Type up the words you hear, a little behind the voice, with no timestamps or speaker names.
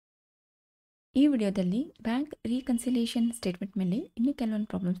ಈ ವಿಡಿಯೋದಲ್ಲಿ bank reconciliation statement ಮೇಲೆ ಇನ್ನೂ ಕೆಲವೊಂದು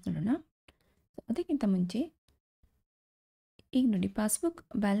ಪ್ರಾಬ್ಲಮ್ಸ್ ನೋಡೋಣ. ಅದಕ್ಕಿಂತ ಮುಂಚೆ ಈಗ ನೋಡಿ, ಪಾಸ್ಬುಕ್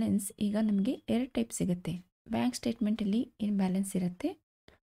ಬ್ಯಾಲೆನ್ಸ್ ಈಗ ನಮಗೆ 2 ಟೈಪ್ ಸಿಗುತ್ತೆ. ಬ್ಯಾಂಕ್ ಸ್ಟೇಟ್ಮೆಂಟಲ್ಲಿ ಏನು ಬ್ಯಾಲೆನ್ಸ್ ಇರುತ್ತೆ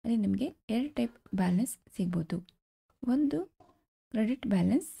ಅಲ್ಲಿ ನಮಗೆ 2 ಟೈಪ್ ಬ್ಯಾಲೆನ್ಸ್ ಸಿಗ್ಬೋದು. ಒಂದು ಕ್ರೆಡಿಟ್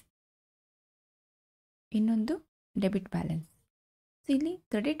ಬ್ಯಾಲೆನ್ಸ್, ಇನ್ನೊಂದು ಡೆಬಿಟ್ ಬ್ಯಾಲೆನ್ಸ್. ಸೊ ಇಲ್ಲಿ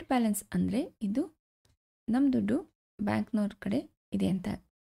ಕ್ರೆಡಿಟ್ ಬ್ಯಾಲೆನ್ಸ್ ಅಂದರೆ ಇದು ನಮ್ಮ ದುಡ್ಡು ಬ್ಯಾಂಕ್ನವ್ರ ಕಡೆ ಇದೆ ಅಂತ.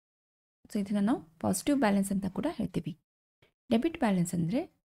 ಸೊ ಇದನ್ನು ನಾವು ಪಾಸಿಟಿವ್ ಬ್ಯಾಲೆನ್ಸ್ ಅಂತ ಕೂಡ ಹೇಳ್ತೀವಿ. ಡೆಬಿಟ್ ಬ್ಯಾಲೆನ್ಸ್ ಅಂದರೆ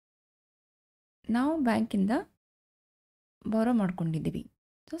ನಾವು ಬ್ಯಾಂಕಿಂದ ಬಾರೋ ಮಾಡ್ಕೊಂಡಿದ್ದೀವಿ,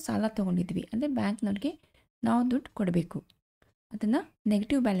 ಸೊ ಸಾಲ ತೊಗೊಂಡಿದ್ದೀವಿ, ಅಂದರೆ ಬ್ಯಾಂಕ್ನವ್ರಿಗೆ ನಾವು ದುಡ್ಡು ಕೊಡಬೇಕು, ಅದನ್ನು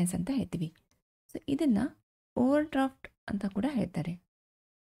ನೆಗೆಟಿವ್ ಬ್ಯಾಲೆನ್ಸ್ ಅಂತ ಹೇಳ್ತೀವಿ. ಸೊ ಇದನ್ನು ಓವರ್ ಡ್ರಾಫ್ಟ್ ಅಂತ ಕೂಡ ಹೇಳ್ತಾರೆ.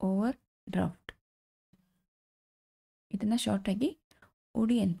 ಓವರ್ ಡ್ರಾಫ್ಟ್, ಇದನ್ನು ಶಾರ್ಟಾಗಿ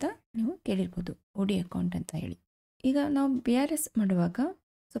OD ಅಂತ ನೀವು ಕೇಳಿರ್ಬೋದು, OD ಅಕೌಂಟ್ ಅಂತ ಹೇಳಿ. ಈಗ ನಾವು BRS ಮಾಡುವಾಗ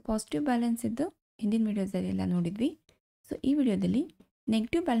ಸೊ ಪಾಸಿಟಿವ್ ಬ್ಯಾಲೆನ್ಸ್ ಇದ್ದು ಹಿಂದಿನ ವೀಡಿಯೋಸಲ್ಲೆಲ್ಲ ನೋಡಿದ್ವಿ. ಸೊ ಈ ವಿಡಿಯೋದಲ್ಲಿ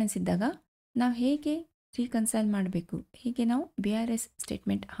ನೆಗೆಟಿವ್ ಬ್ಯಾಲೆನ್ಸ್ ಇದ್ದಾಗ ನಾವು ಹೇಗೆ ರೀಕನ್ಸೈಲ್ ಮಾಡಬೇಕು, ಹೇಗೆ ನಾವು BRS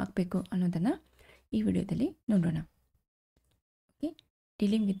ಸ್ಟೇಟ್ಮೆಂಟ್ ಹಾಕಬೇಕು ಅನ್ನೋದನ್ನು ಈ ವಿಡಿಯೋದಲ್ಲಿ ನೋಡೋಣ. Okay,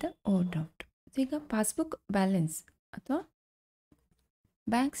 dealing with the over draft. So ಈಗ ಪಾಸ್ಬುಕ್ ಬ್ಯಾಲೆನ್ಸ್ ಅಥವಾ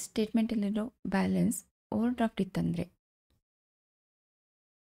ಬ್ಯಾಂಕ್ ಸ್ಟೇಟ್ಮೆಂಟಲ್ಲಿರೋ ಬ್ಯಾಲೆನ್ಸ್ ಓವರ್ ಡ್ರಾಫ್ಟ್ ಇತ್ತಂದರೆ,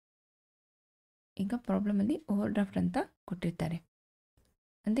 ಈಗ ಪ್ರಾಬ್ಲಮಲ್ಲಿ ಓವರ್ ಡ್ರಾಫ್ಟ್ ಅಂತ ಕೊಟ್ಟಿರ್ತಾರೆ,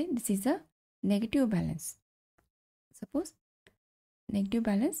 ಅಂದರೆ this is a negative balance. Suppose negative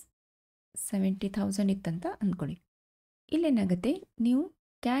balance 70,000 ಇತ್ತಂತ ಅಂದ್ಕೊಳ್ಳಿ. ಇಲ್ಲೇನಾಗುತ್ತೆ, ನೀವು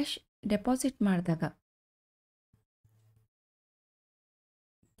ಕ್ಯಾಶ್ ಡೆಪಾಸಿಟ್ ಮಾಡಿದಾಗ,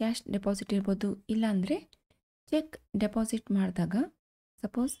 ಕ್ಯಾಶ್ ಡೆಪಾಸಿಟ್ ಇರ್ಬೋದು, ಇಲ್ಲಾಂದರೆ ಚೆಕ್ ಡೆಪಾಸಿಟ್ ಮಾಡಿದಾಗ,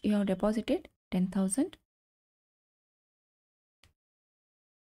 ಸಪೋಸ್ ಯು ಹ್ಯಾವ್ ಡೆಪಾಸಿಟೆಡ್ 10,000,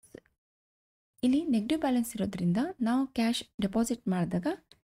 ಇಲ್ಲಿ ನೆಗೆಟಿವ್ ಬ್ಯಾಲೆನ್ಸ್ ಇರೋದ್ರಿಂದ ನಾವು ಕ್ಯಾಶ್ ಡೆಪಾಸಿಟ್ ಮಾಡಿದಾಗ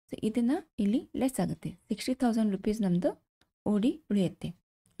ಸೊ ಇದನ್ನು ಇಲ್ಲಿ ಲೆಸ್ ಆಗುತ್ತೆ. 60,000 ರುಪೀಸ್ ನಮ್ಮದು OD ಉಳಿಯುತ್ತೆ.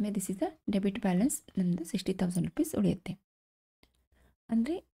 ಆಮೇಲೆ this is a debit balance, ನಮ್ಮದು 60,000 ರುಪೀಸ್ ಉಳಿಯುತ್ತೆ.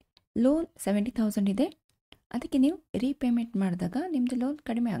 ಅಂದರೆ ಲೋನ್ 70,000 ಇದೆ, ಅದಕ್ಕೆ ನೀವು ರೀಪೇಮೆಂಟ್ ಮಾಡಿದಾಗ ನಿಮ್ಮದು ಲೋನ್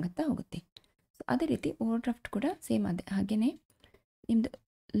ಕಡಿಮೆ ಆಗುತ್ತಾ ಹೋಗುತ್ತೆ. ಸೊ ಅದೇ ರೀತಿ ಓವರ್ ಡ್ರಾಫ್ಟ್ ಕೂಡ ಸೇಮ್ ಅದೇ ಹಾಗೆಯೇ, ನಿಮ್ಮದು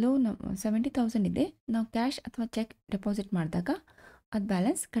ಲೋನ್ 70,000 ಇದೆ, ನಾವು ಕ್ಯಾಶ್ ಅಥವಾ ಚೆಕ್ ಡೆಪಾಸಿಟ್ ಮಾಡಿದಾಗ ಅದು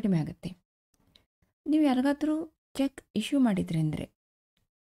ಬ್ಯಾಲೆನ್ಸ್ ಕಡಿಮೆ ಆಗುತ್ತೆ. ನೀವು ಯಾರಿಗಾದರೂ ಚೆಕ್ ಇಶ್ಯೂ ಮಾಡಿದ್ರಿ ಅಂದರೆ,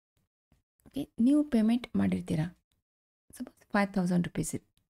 ಓಕೆ, ನೀವು payment ಮಾಡಿರ್ತೀರ, suppose 5,000 rupees.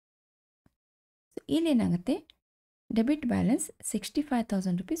 So ಇಲ್ಲೇನಾಗುತ್ತೆ, debit balance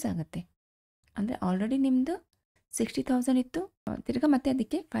 65,000 rupees ಆಗುತ್ತೆ. ಅಂದರೆ ಆಲ್ರೆಡಿ ನಿಮ್ಮದು 60,000 ಇತ್ತು, ತಿರ್ಗಾ ಮತ್ತೆ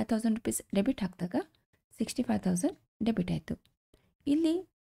ಅದಕ್ಕೆ 5,000 ರುಪೀಸ್ ಡೆಬಿಟ್ ಹಾಕಿದಾಗ 65,000 ಡೆಬಿಟ್ ಆಯಿತು. ಇಲ್ಲಿ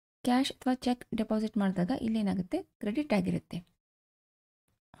ಕ್ಯಾಶ್ ಅಥವಾ ಚೆಕ್ ಡೆಪಾಸಿಟ್ ಮಾಡಿದಾಗ ಇಲ್ಲೇನಾಗುತ್ತೆ, ಕ್ರೆಡಿಟ್ ಆಗಿರುತ್ತೆ,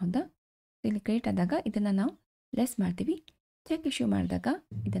 ಹೌದಾ? ಇಲ್ಲಿ ಕ್ರೆಡಿಟ್ ಆದಾಗ ಇದನ್ನು ನಾವು ಲೆಸ್ ಮಾಡ್ತೀವಿ, ಚೆಕ್ ಇಶ್ಯೂ ಮಾಡಿದಾಗ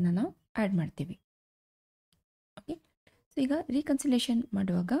ಇದನ್ನು ನಾವು ಆ್ಯಡ್ ಮಾಡ್ತೀವಿ. ಓಕೆ, ಸೊ ಈಗ ರೀಕನ್ಸಿಲೇಷನ್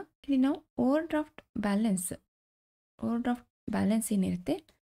ಮಾಡುವಾಗ ಇಲ್ಲಿ ನಾವು ಓವರ್ ಡ್ರಾಫ್ಟ್ ಬ್ಯಾಲೆನ್ಸ್ ಏನಿರುತ್ತೆ,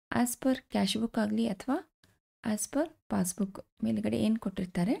 ಆ್ಯಸ್ ಪರ್ ಕ್ಯಾಶ್ ಬುಕ್ ಆಗಲಿ ಅಥವಾ ಆ್ಯಸ್ ಪರ್ ಪಾಸ್ಬುಕ್ ಮೇಲುಗಡೆ ಏನು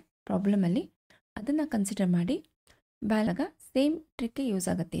ಕೊಟ್ಟಿರ್ತಾರೆ ಪ್ರಾಬ್ಲಮಲ್ಲಿ, ಅದನ್ನು ಕನ್ಸಿಡರ್ ಮಾಡಿ ಬ್ಯಾಲಾಗ ಸೇಮ್ ಟ್ರಿಕ್ಕೆ ಯೂಸ್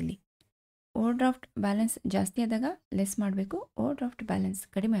ಆಗುತ್ತೆ. ಇಲ್ಲಿ ಓವರ್ ಡ್ರಾಫ್ಟ್ ಬ್ಯಾಲೆನ್ಸ್ ಜಾಸ್ತಿ ಆದಾಗ ಲೆಸ್ ಮಾಡಬೇಕು, ಓವರ್ ಡ್ರಾಫ್ಟ್ ಬ್ಯಾಲೆನ್ಸ್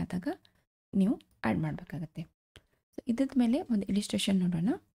ಕಡಿಮೆ ಆದಾಗ ನೀವು ಆ್ಯಡ್ ಮಾಡಬೇಕಾಗತ್ತೆ. ಸೊ ಇದ್ರದ ಮೇಲೆ ಒಂದು ಇಲಿಸ್ಟ್ರೇಷನ್ ನೋಡೋಣ.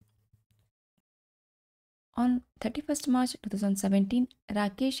 On 31st March 2017,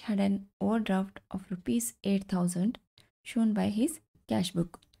 Rakesh had on over draft of rupees 8,000 shown by his cash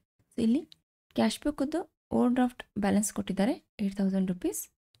book. So ಇಲ್ಲಿ ಕ್ಯಾಶ್ ಬುಕ್ಕದ್ದು ಓವರ್ ಡ್ರಾಫ್ಟ್ ಬ್ಯಾಲೆನ್ಸ್ ಕೊಟ್ಟಿದ್ದಾರೆ 8,000 rupees.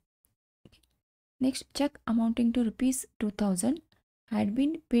 Next, check amounting to rupees 2,000 had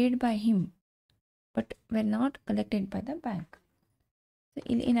been paid by him but wear not collected by the bank. So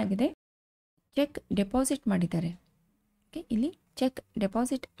ಇಲ್ಲಿ ಏನಾಗಿದೆ, check deposit ಮಾಡಿದ್ದಾರೆ. Okay, ಇಲ್ಲಿ check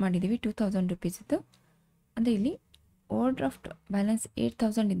deposit ಮಾಡಿದ್ದೀವಿ 2,000 ರುಪೀಸಿದ್ದು, ಅಂದರೆ ಇಲ್ಲಿ over draft balance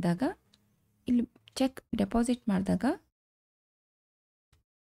 8,000 ಇದ್ದಾಗ ಇಲ್ಲಿ ಚೆಕ್ ಡೆಪಾಸಿಟ್ ಮಾಡಿದಾಗ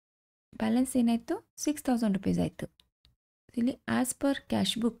ಬ್ಯಾಲೆನ್ಸ್ ಏನಾಯಿತು, 6,000 ರುಪೀಸ್ ಆಯಿತು. ಇಲ್ಲಿ ಆ್ಯಸ್ ಪರ್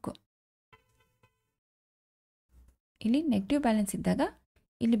ಕ್ಯಾಶ್ ಬುಕ್ ಇಲ್ಲಿ ನೆಗೆಟಿವ್ ಬ್ಯಾಲೆನ್ಸ್ ಇದ್ದಾಗ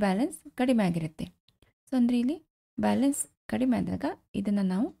ಇಲ್ಲಿ ಬ್ಯಾಲೆನ್ಸ್ ಕಡಿಮೆ ಆಗಿರುತ್ತೆ. ಸೊ ಅಂದರೆ ಇಲ್ಲಿ ಬ್ಯಾಲೆನ್ಸ್ ಕಡಿಮೆ ಆದಾಗ ಇದನ್ನು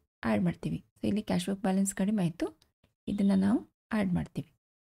ನಾವು ಆ್ಯಡ್ ಮಾಡ್ತೀವಿ. ಸೊ ಇಲ್ಲಿ ಕ್ಯಾಶ್ ಬುಕ್ ಬ್ಯಾಲೆನ್ಸ್ ಕಡಿಮೆ ಆಯಿತು, ಇದನ್ನು ನಾವು ಆ್ಯಡ್ ಮಾಡ್ತೀವಿ.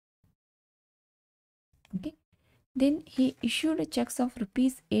 Okay, then he issued cheques of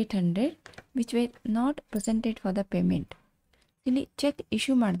rupees 800 which wear not presented for the payment. ಇಲ್ಲಿ ಚೆಕ್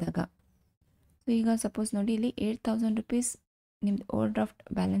ಇಶ್ಯೂ ಮಾಡಿದಾಗ, ಸೊ ಈಗ ಸಪೋಸ್ ನೋಡಿ, ಇಲ್ಲಿ 8,000 ರುಪೀಸ್ ನಿಮ್ಮದು ಓವರ್ ಡ್ರಾಫ್ಟ್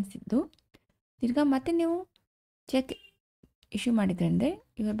ಬ್ಯಾಲೆನ್ಸ್ ಇದ್ದು, ತಿರ್ಗಾ ಮತ್ತೆ ನೀವು ಚೆಕ್ ಇಶ್ಯೂ ಮಾಡಿದ್ರೆ ಅಂದರೆ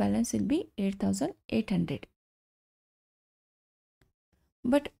your balance will be 8,800.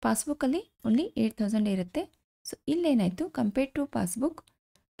 But ಪಾಸ್ಬುಕ್ಕಲ್ಲಿ only 8,000 ಇರುತ್ತೆ. So ಇಲ್ಲೇನಾಯಿತು, compared to passbook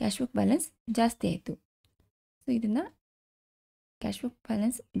cash book balance ಜಾಸ್ತಿ ಆಯಿತು. ಸೊ ಇದನ್ನು ಕ್ಯಾಶ್ ಬುಕ್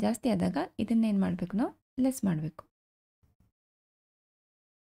ಬ್ಯಾಲೆನ್ಸ್ ಜಾಸ್ತಿ ಆದಾಗ ಇದನ್ನೇನು ಮಾಡಬೇಕು, ನಾವು ಲೆಸ್ ಮಾಡಬೇಕು.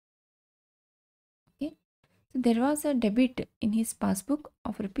 Okay, so there was a debit in his passbook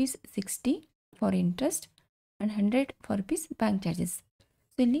of ₹60 for interest and 100 for rupees bank charges.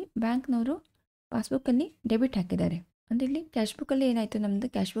 So ಇಲ್ಲಿ ಬ್ಯಾಂಕ್ನವರು ಪಾಸ್ಬುಕ್ಕಲ್ಲಿ ಡೆಬಿಟ್ ಹಾಕಿದ್ದಾರೆ. ಅಂದರೆ ಇಲ್ಲಿ ಕ್ಯಾಶ್ ಬುಕ್ಕಲ್ಲಿ ಏನಾಯಿತು, ನಮ್ಮದು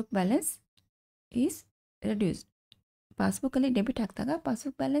cash book balance is reduced. ಪಾಸ್ಬುಕ್ಕಲ್ಲಿ debit ಹಾಕಿದಾಗ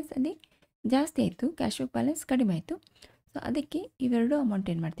ಪಾಸ್ಬುಕ್ ಬ್ಯಾಲೆನ್ಸ್ ಅಲ್ಲಿ ಜಾಸ್ತಿ ಆಯಿತು, ಕ್ಯಾಶ್ ಬುಕ್ ಬ್ಯಾಲೆನ್ಸ್ ಕಡಿಮೆ ಆಯಿತು. ಸೊ ಅದಕ್ಕೆ ಇವೆರಡು ಅಮೌಂಟ್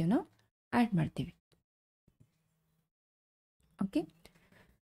ಏನು ಮಾಡ್ತೀವಿ, ನಾವು ಆ್ಯಡ್ ಮಾಡ್ತೀವಿ. ಓಕೆ,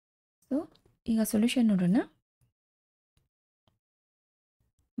 ಸೊ ಈಗ ಸೊಲ್ಯೂಷನ್ ನೋಡೋಣ.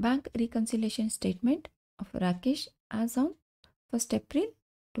 Bank reconciliation statement of Rakesh as on 1st April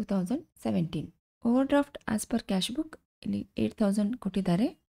 2017. Overdraft as per cash book ಇಲ್ಲಿ 8,000 ಕೊಟ್ಟಿದ್ದಾರೆ.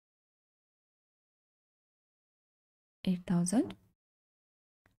 8,000.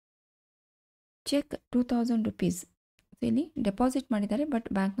 ಚೆಕ್ 2,000 ರುಪೀಸ್ ಇಲ್ಲಿ ಡೆಪಾಸಿಟ್ ಮಾಡಿದ್ದಾರೆ, ಬಟ್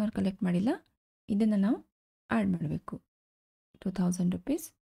ಬ್ಯಾಂಕ್ನವ್ರು ಕಲೆಕ್ಟ್ ಮಾಡಿಲ್ಲ. ಇದನ್ನು ನಾವು ಆ್ಯಡ್ ಮಾಡಬೇಕು. 2,000 ರುಪೀಸ್.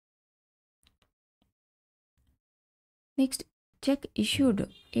 ನೆಕ್ಸ್ಟ್ ಚೆಕ್ ಇಶ್ಯೂಡ್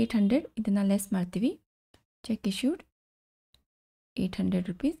 800, ಇದನ್ನು ಲೆಸ್ ಮಾಡ್ತೀವಿ. ಚೆಕ್ ಇಶ್ಯೂಡ್ 800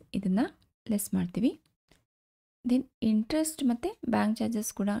 ರುಪೀಸ್, ಇದನ್ನು ಲೆಸ್ ಮಾಡ್ತೀವಿ. ದೆನ್ ಇಂಟ್ರೆಸ್ಟ್ ಮತ್ತು ಬ್ಯಾಂಕ್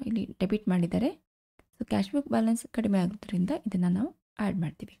ಚಾರ್ಜಸ್ ಕೂಡ ಇಲ್ಲಿ ಡೆಬಿಟ್ ಮಾಡಿದ್ದಾರೆ. ಸೊ ಕ್ಯಾಶ್ ಬುಕ್ ಬ್ಯಾಲೆನ್ಸ್ ಕಡಿಮೆ ಆಗೋದ್ರಿಂದ ಇದನ್ನು ನಾವು ಆ್ಯಡ್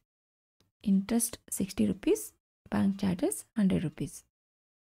ಮಾಡ್ತೀವಿ. Interest 60 rupees, bank charges 100 rupees.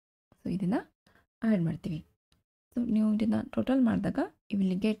 So ಇದನ್ನು ಆ್ಯಡ್ ಮಾಡ್ತೀವಿ. ಸೊ ನೀವು ಇದನ್ನು ಟೋಟಲ್ ಮಾಡಿದಾಗ ಯು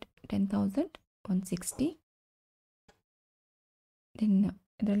ವಿಲ್ ಗೆಟ್ 10,160. ದೆನ್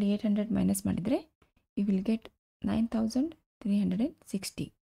ಇದರಲ್ಲಿ 800 ಮೈನಸ್ ಮಾಡಿದರೆ you will get 9,360.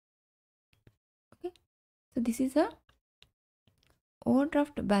 Okay, so this is a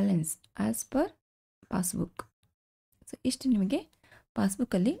overdraft balance as per passbook. So ಇಷ್ಟು ನಿಮಗೆ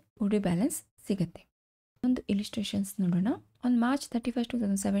ಪಾಸ್ಬುಕ್ಕಲ್ಲಿ ಓಡಿ ಬ್ಯಾಲೆನ್ಸ್ ಸಿಗುತ್ತೆ. ಒಂದು ಇಲಿಸ್ಟ್ರೇಷನ್ಸ್ ನೋಡೋಣ. On March 31,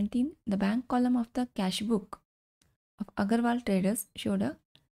 2017, the bank column of the cash book of Agarwal traders showed a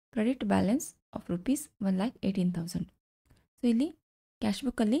credit balance of ₹1,18,000. So ಇಲ್ಲಿ cash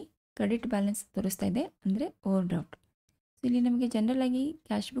ಬುಕ್ಕಲ್ಲಿ credit balance ತೋರಿಸ್ತಾ ಇದೆ, ಅಂದರೆ ಓವರ್ಡ್ರಾಫ್ಟ್. ಸೊ ಇಲ್ಲಿ ನಮಗೆ ಜನರಲ್ ಆಗಿ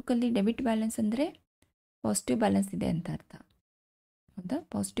ಕ್ಯಾಶ್ ಬುಕ್ಕಲ್ಲಿ ಡೆಬಿಟ್ ಬ್ಯಾಲೆನ್ಸ್ ಅಂದರೆ ಪಾಸಿಟಿವ್ ಬ್ಯಾಲೆನ್ಸ್ ಇದೆ ಅಂತ ಅರ್ಥ. ಹೌದಾ,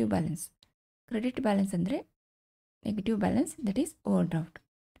 ಪಾಸಿಟಿವ್ ಬ್ಯಾಲೆನ್ಸ್. ಕ್ರೆಡಿಟ್ ಬ್ಯಾಲೆನ್ಸ್ ಅಂದರೆ negative balance, that is overdraft.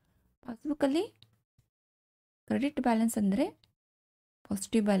 ಪಾಸ್ಬುಕ್ಕಲ್ಲಿ credit balance ಅಂದರೆ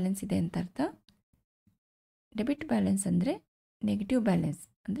ಪಾಸಿಟಿವ್ ಬ್ಯಾಲೆನ್ಸ್ ಇದೆ ಅಂತ ಅರ್ಥ. ಡೆಬಿಟ್ ಬ್ಯಾಲೆನ್ಸ್ ಅಂದರೆ ನೆಗೆಟಿವ್ ಬ್ಯಾಲೆನ್ಸ್,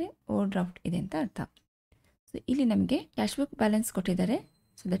 ಅಂದರೆ ಓವರ್ಡ್ರಾಫ್ಟ್ ಇದೆ ಅಂತ ಅರ್ಥ. ಸೊ ಇಲ್ಲಿ ನಮಗೆ ಕ್ಯಾಶ್ ಬುಕ್ ಬ್ಯಾಲೆನ್ಸ್ ಕೊಟ್ಟಿದ್ದಾರೆ.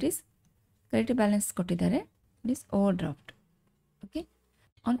 So that is credit balance ಕೊಟ್ಟಿದ್ದಾರೆ, that is overdraft. Okay,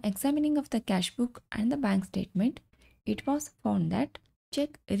 on examining of the cash book and the bank statement, it was found that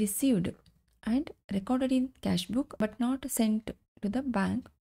check received and recorded in cash book but not sent to the bank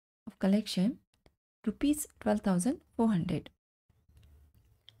of collection ₹12,400.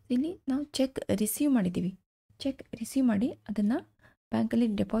 ಇಲ್ಲಿ ನಾವು check receive ಮಾಡಿದ್ದೀವಿ. Check receive ಮಾಡಿ ಅದನ್ನು ಬ್ಯಾಂಕಲ್ಲಿ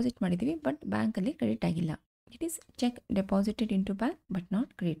deposit ಮಾಡಿದ್ದೀವಿ, but ಬ್ಯಾಂಕಲ್ಲಿ credit ಆಗಿಲ್ಲ. It is check deposited in to bank but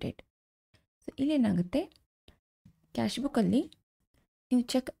not credited. So ಇಲ್ಲೇನಾಗುತ್ತೆ, cash ಬುಕ್ಕಲ್ಲಿ ನೀವು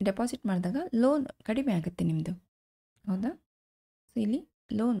ಚೆಕ್ ಡೆಪಾಸಿಟ್ ಮಾಡಿದಾಗ ಲೋನ್ ಕಡಿಮೆ ಆಗುತ್ತೆ ನಿಮ್ಮದು. ಹೌದಾ, ಸೊ ಇಲ್ಲಿ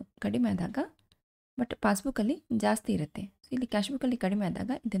ಲೋನ್ ಕಡಿಮೆ ಆದಾಗ ಬಟ್ ಪಾಸ್ಬುಕ್ಕಲ್ಲಿ ಜಾಸ್ತಿ ಇರುತ್ತೆ. ಸೊ ಇಲ್ಲಿ ಕ್ಯಾಶ್ ಬುಕ್ಕಲ್ಲಿ ಕಡಿಮೆ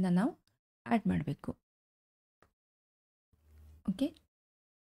ಆದಾಗ ಇದನ್ನು ನಾವು ಆ್ಯಡ್ ಮಾಡಬೇಕು. Okay,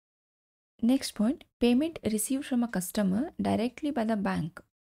 next point, payment receive from a customer directly by the bank.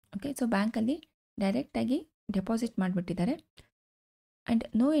 Okay, so ಬ್ಯಾಂಕಲ್ಲಿ ಡೈರೆಕ್ಟಾಗಿ ಡೆಪಾಸಿಟ್ ಮಾಡಿಬಿಟ್ಟಿದ್ದಾರೆ and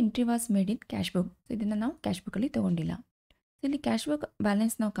no entry was made in cash book. So ಇದನ್ನು ನಾವು ಕ್ಯಾಶ್ ಬುಕ್ಕಲ್ಲಿ ತೊಗೊಂಡಿಲ್ಲ. ಸೊ ಇಲ್ಲಿ ಕ್ಯಾಶ್ ಬುಕ್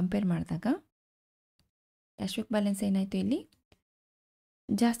ಬ್ಯಾಲೆನ್ಸ್ ನಾವು ಕಂಪೇರ್ ಮಾಡಿದಾಗ ಕ್ಯಾಶ್ ಬುಕ್ ಬ್ಯಾಲೆನ್ಸ್ ಏನಾಯಿತು, ಇಲ್ಲಿ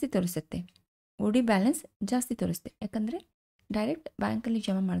ಜಾಸ್ತಿ ತೋರಿಸುತ್ತೆ. ಓಡಿ ಬ್ಯಾಲೆನ್ಸ್ ಜಾಸ್ತಿ ತೋರಿಸುತ್ತೆ, ಯಾಕಂದರೆ ಡೈರೆಕ್ಟ್ ಬ್ಯಾಂಕಲ್ಲಿ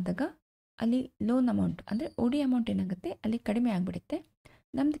ಜಮಾ ಮಾಡಿದಾಗ ಅಲ್ಲಿ ಲೋನ್ ಅಮೌಂಟ್ ಅಂದರೆ ಓಡಿ ಅಮೌಂಟ್ ಏನಾಗುತ್ತೆ ಅಲ್ಲಿ ಕಡಿಮೆ ಆಗಿಬಿಡುತ್ತೆ.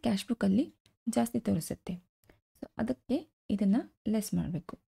 ನಮ್ಮದು ಕ್ಯಾಶ್ ಬುಕ್ಕಲ್ಲಿ ಜಾಸ್ತಿ ತೋರಿಸುತ್ತೆ. ಸೊ ಅದಕ್ಕೆ ಇದನ್ನು ಲೆಸ್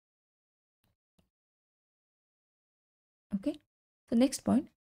ಮಾಡಬೇಕು. Okay, so next point,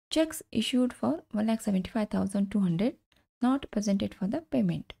 cheques issued for 1,75,200 not presented for the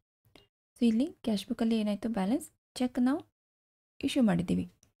payment. So ಇಲ್ಲಿ ಕ್ಯಾಶ್ ಬುಕ್ಕಲ್ಲಿ ಏನಾಯಿತು ಬ್ಯಾಲೆನ್ಸ್, ಚೆಕ್ ನಾವು ಇಶ್ಯೂ ಮಾಡಿದ್ದೀವಿ.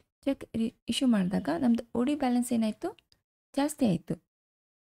 ಚೆಕ್ ಇಶ್ಯೂ ಮಾಡಿದಾಗ ನಮ್ಮದು ಓಡಿ ಬ್ಯಾಲೆನ್ಸ್ ಏನಾಯಿತು, ಜಾಸ್ತಿ ಆಯಿತು.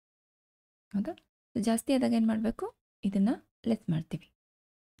 ಹೌದಾ, ಜಾಸ್ತಿ ಆದಾಗ ಏನು ಮಾಡಬೇಕು, ಇದನ್ನು ಲೆಸ್ ಮಾಡ್ತೀವಿ.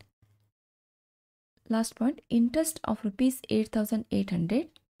 Last point, interest of ₹8,800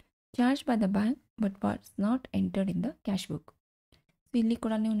 charge by the bank but what's not entered in the cash book. So ಇಲ್ಲಿ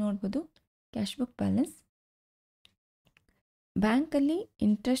ಕೂಡ ನೀವು ನೋಡ್ಬೋದು, ಕ್ಯಾಶ್ ಬುಕ್ ಬ್ಯಾಲೆನ್ಸ್ ಬ್ಯಾಂಕಲ್ಲಿ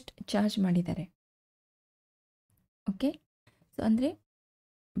ಇಂಟ್ರೆಸ್ಟ್ ಚಾರ್ಜ್ ಮಾಡಿದ್ದಾರೆ. ಓಕೆ, ಸೊ ಅಂದರೆ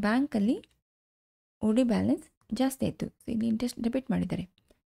ಬ್ಯಾಂಕಲ್ಲಿ ಓಡಿ ಬ್ಯಾಲೆನ್ಸ್ ಜಾಸ್ತಿ ಆಯಿತು. ಸೊ ಇಲ್ಲಿ ಇಂಟ್ರೆಸ್ಟ್ ಡೆಬಿಟ್ ಮಾಡಿದ್ದಾರೆ.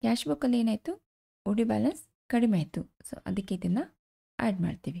 ಕ್ಯಾಶ್ ಬುಕ್ಕಲ್ಲಿ ಏನಾಯಿತು, ಒ ಡಿ ಬ್ಯಾಲೆನ್ಸ್ ಕಡಿಮೆ ಆಯಿತು. ಸೊ ಅದಕ್ಕೆ ಇದನ್ನು ಆ್ಯಡ್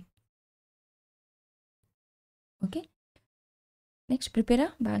ಮಾಡ್ತೀವಿ. Okay, next prepare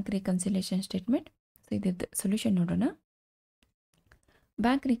bank reconciliation statement. So ಇದ್ರದ್ದು ಸೊಲ್ಯೂಷನ್ ನೋಡೋಣ.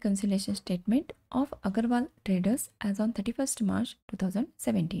 Bank reconciliation statement of Agarwal traders as on 31st March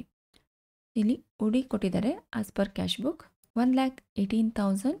 2017. ಇಲ್ಲಿ ಒ ಡಿ ಕೊಟ್ಟಿದ್ದಾರೆ as per cash book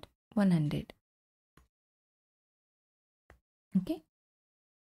 1,18,100. Okay,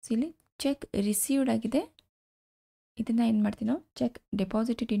 so ಇಲ್ಲಿ ಚೆಕ್ ರಿಸೀವ್ಡ್ ಆಗಿದೆ. ಇದನ್ನು ಏನು ಮಾಡ್ತೀವಿ ನಾವು, check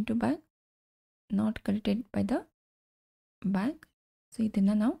deposited in to bank, not credited by the bank. So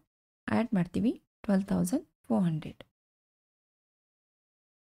ಇದನ್ನು ನಾವು ಆ್ಯಡ್ ಮಾಡ್ತೀವಿ 12,400.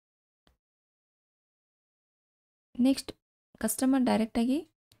 ನೆಕ್ಸ್ಟ್ ಕಸ್ಟಮರ್ ಡೈರೆಕ್ಟಾಗಿ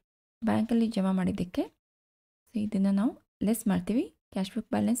ಬ್ಯಾಂಕಲ್ಲಿ ಜಮಾ ಮಾಡಿದ್ದಕ್ಕೆ, ಸೊ ಇದನ್ನು ನಾವು ಲೆಸ್ ಮಾಡ್ತೀವಿ. ಕ್ಯಾಶ್ ಬುಕ್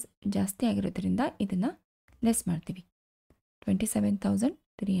ಬ್ಯಾಲೆನ್ಸ್ ಜಾಸ್ತಿ ಆಗಿರೋದ್ರಿಂದ ಇದನ್ನು ಲೆಸ್ ಮಾಡ್ತೀವಿ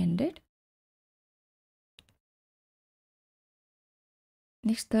 27,300.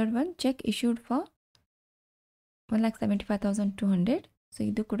 Next third one, check issued for 1,75,200. So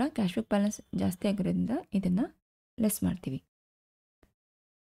ಇದು ಕೂಡ ಕ್ಯಾಶ್ ಬುಕ್ ಬ್ಯಾಲೆನ್ಸ್ ಜಾಸ್ತಿ ಆಗಿರೋದ್ರಿಂದ ಇದನ್ನು ಲೆಸ್ ಮಾಡ್ತೀವಿ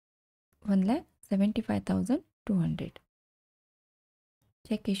 1,75,200.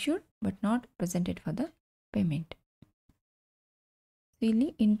 Check issued but not presented for the payment. So ಇಲ್ಲಿ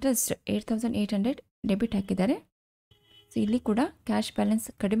ಇಂಟ್ರೆಸ್ಟ್ 8,800 ಡೆಬಿಟ್ ಹಾಕಿದ್ದಾರೆ. ಸೊ ಇಲ್ಲಿ ಕೂಡ ಕ್ಯಾಶ್ ಬ್ಯಾಲೆನ್ಸ್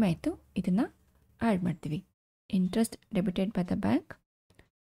ಕಡಿಮೆ ಆಯಿತು, ಇದನ್ನು ಆ್ಯಡ್ ಮಾಡ್ತೀವಿ. Interest debited by the bank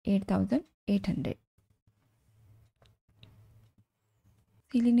 8,800.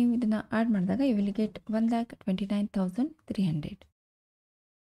 ಇಲ್ಲಿ ನೀವು ಇದನ್ನು ಆ್ಯಡ್ ಮಾಡಿದಾಗ you will get 1,29,300.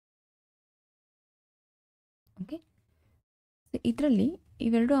 Okay, so ಇದರಲ್ಲಿ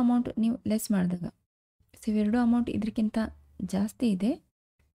ಇವೆರಡು ಅಮೌಂಟ್ ನೀವು ಲೆಸ್ ಮಾಡಿದಾಗ, ಸೊ ಇವೆರಡು ಅಮೌಂಟ್ ಇದಕ್ಕಿಂತ ಜಾಸ್ತಿ ಇದೆ.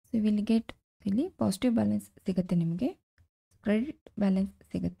 ಸೊ ವಿಲ್ ಗೆಟ್, ಇಲ್ಲಿ ಪಾಸಿಟಿವ್ ಬ್ಯಾಲೆನ್ಸ್ ಸಿಗುತ್ತೆ, ನಿಮಗೆ ಕ್ರೆಡಿಟ್ ಬ್ಯಾಲೆನ್ಸ್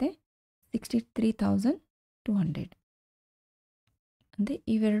ಸಿಗುತ್ತೆ 63,200. ಅಂದರೆ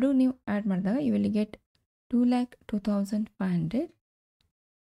ಇವೆರಡು ನೀವು ಆ್ಯಡ್ ಮಾಡಿದಾಗ ಯು ವಿಲ್ ಗೆಟ್ 2,02,500.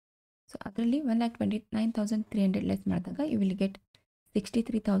 ಸೊ ಅದರಲ್ಲಿ 1,29,300 ಲೆಸ್ ಮಾಡಿದಾಗ you will get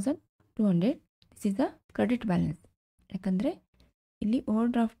 63,200. This is the credit balance. ಯಾಕಂದರೆ ಇಲ್ಲಿ ಓವರ್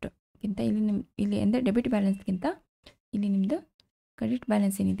ಡ್ರಾಫ್ಟ್ಗಿಂತ ಇಲ್ಲಿ ಅಂದರೆ ಡೆಬಿಟ್ ಬ್ಯಾಲೆನ್ಸ್ಗಿಂತ ಇಲ್ಲಿ ನಿಮ್ಮದು ಕ್ರೆಡಿಟ್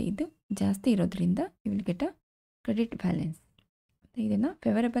ಬ್ಯಾಲೆನ್ಸ್ ಏನಿದೆ ಇದು ಜಾಸ್ತಿ ಇರೋದ್ರಿಂದ you will get a credit balance. ಇದನ್ನು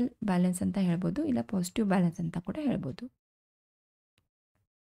ಫೇವರಬಲ್ ಬ್ಯಾಲೆನ್ಸ್ ಅಂತ ಹೇಳ್ಬೋದು, ಇಲ್ಲ ಪಾಸಿಟಿವ್ ಬ್ಯಾಲೆನ್ಸ್ ಅಂತ ಕೂಡ ಹೇಳ್ಬೋದು.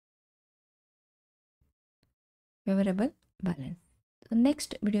 Favourable balance. ಸೊ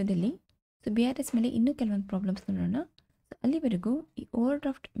ನೆಕ್ಸ್ಟ್ ವಿಡಿಯೋದಲ್ಲಿ ಸೊ BRS ಮೇಲೆ ಇನ್ನೂ ಕೆಲವೊಂದು ಪ್ರಾಬ್ಲಮ್ಸ್ ನೋಡೋಣ. ಸೊ ಅಲ್ಲಿವರೆಗೂ ಈ ಓವರ್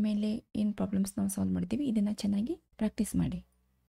ಡ್ರಾಫ್ಟ್ ಮೇಲೆ ಏನು ಪ್ರಾಬ್ಲಮ್ಸ್ ನಾವು ಸಾಲ್ವ್ ಮಾಡ್ತೀವಿ ಇದನ್ನು ಚೆನ್ನಾಗಿ ಪ್ರಾಕ್ಟೀಸ್ ಮಾಡಿ.